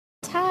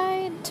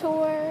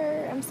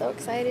tour. I'm so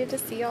excited to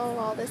see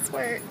all this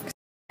work.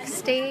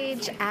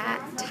 Stage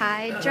at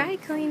Tide Dry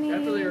Cleaning.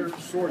 After they are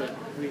sorted,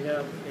 we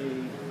have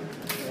a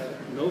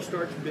no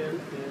starch bin and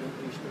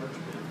a starch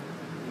bin.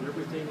 And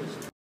everything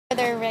is...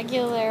 They're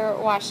regular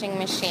washing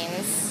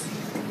machines.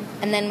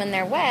 And then when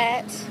they're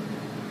wet,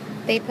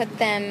 they put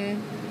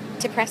them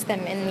to press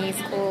them in these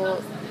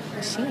cool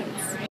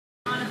machines.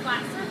 On a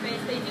flat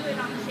surface, they do it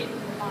on the shape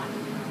of the body.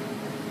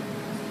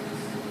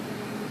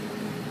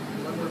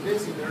 When we're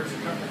busy, there's a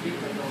couple of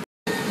people going.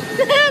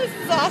 This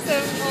is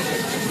awesome.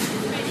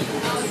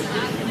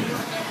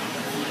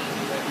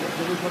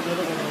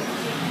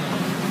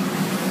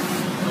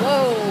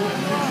 Whoa.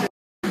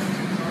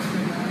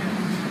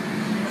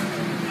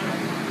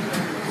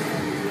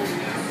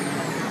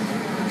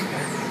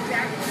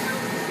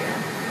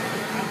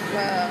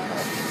 Whoa.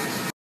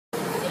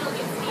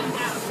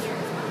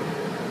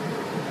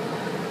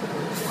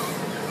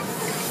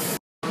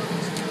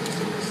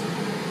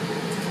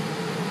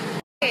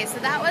 Okay, so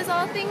that was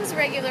all things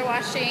regular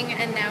washing,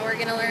 and now we're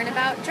going to learn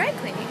about dry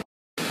cleaning.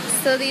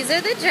 So these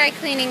are the dry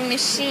cleaning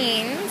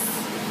machines.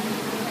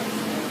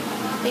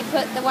 They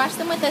wash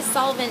them with a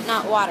solvent,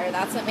 not water.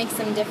 That's what makes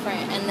them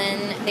different. And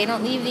then they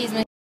don't leave these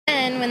machines.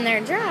 Then when they're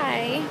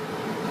dry,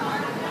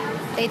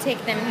 they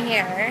take them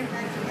here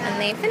and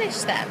they finish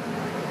them.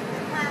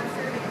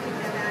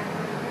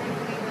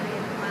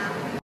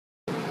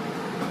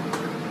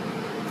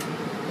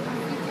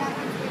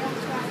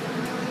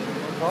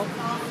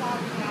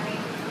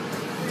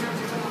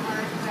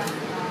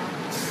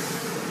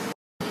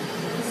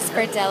 This is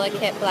for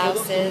delicate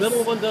blouses. The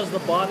middle one does the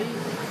body,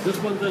 this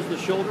one does the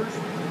shoulders,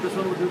 this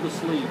one will do the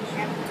sleeves.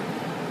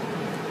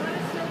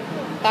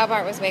 That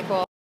part was way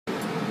cool. 30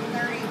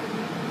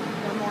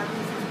 or more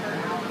pieces per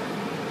hour.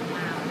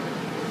 Wow.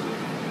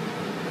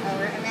 Oh,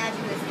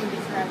 imagine this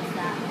indie runs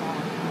that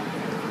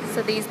long.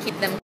 So these keep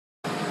them.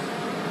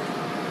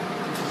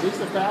 She's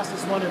the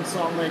fastest one in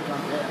Salt Lake on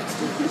gas.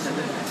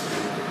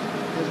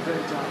 Does a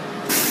great job.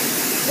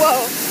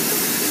 Whoa!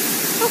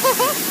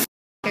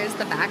 Here's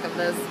the back of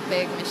those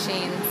big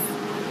machines.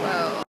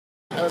 Whoa.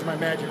 That was my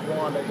magic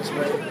wand I just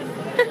read.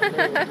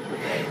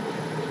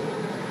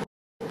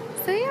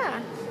 So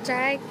yeah,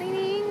 dry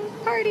cleaning,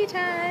 party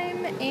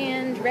time,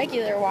 and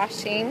regular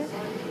washing,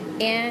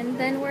 and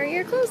then where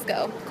your clothes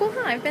go. Cool,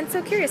 huh? I've been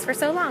so curious for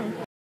so long.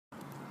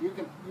 You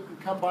can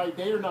come by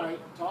day or night,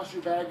 toss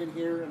your bag in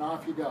here, and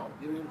off you go.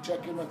 You don't even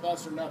check in with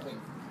us or nothing.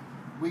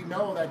 We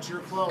know that's your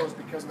clothes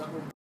because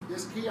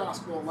this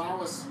kiosk will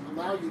allow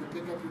you to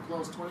pick up your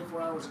clothes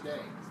 24 hours a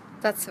day.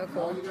 That's so All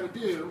cool. you got to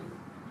do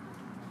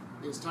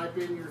is type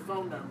in your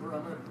phone number.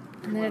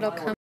 And then it'll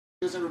come.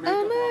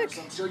 Oh, look.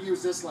 She'll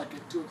use this like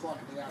at 2 o'clock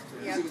in the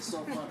afternoon. Yep. It's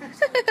so funny.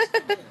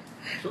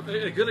 So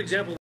a good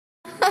example.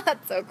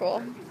 That's so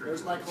cool.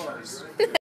 There's my clothes.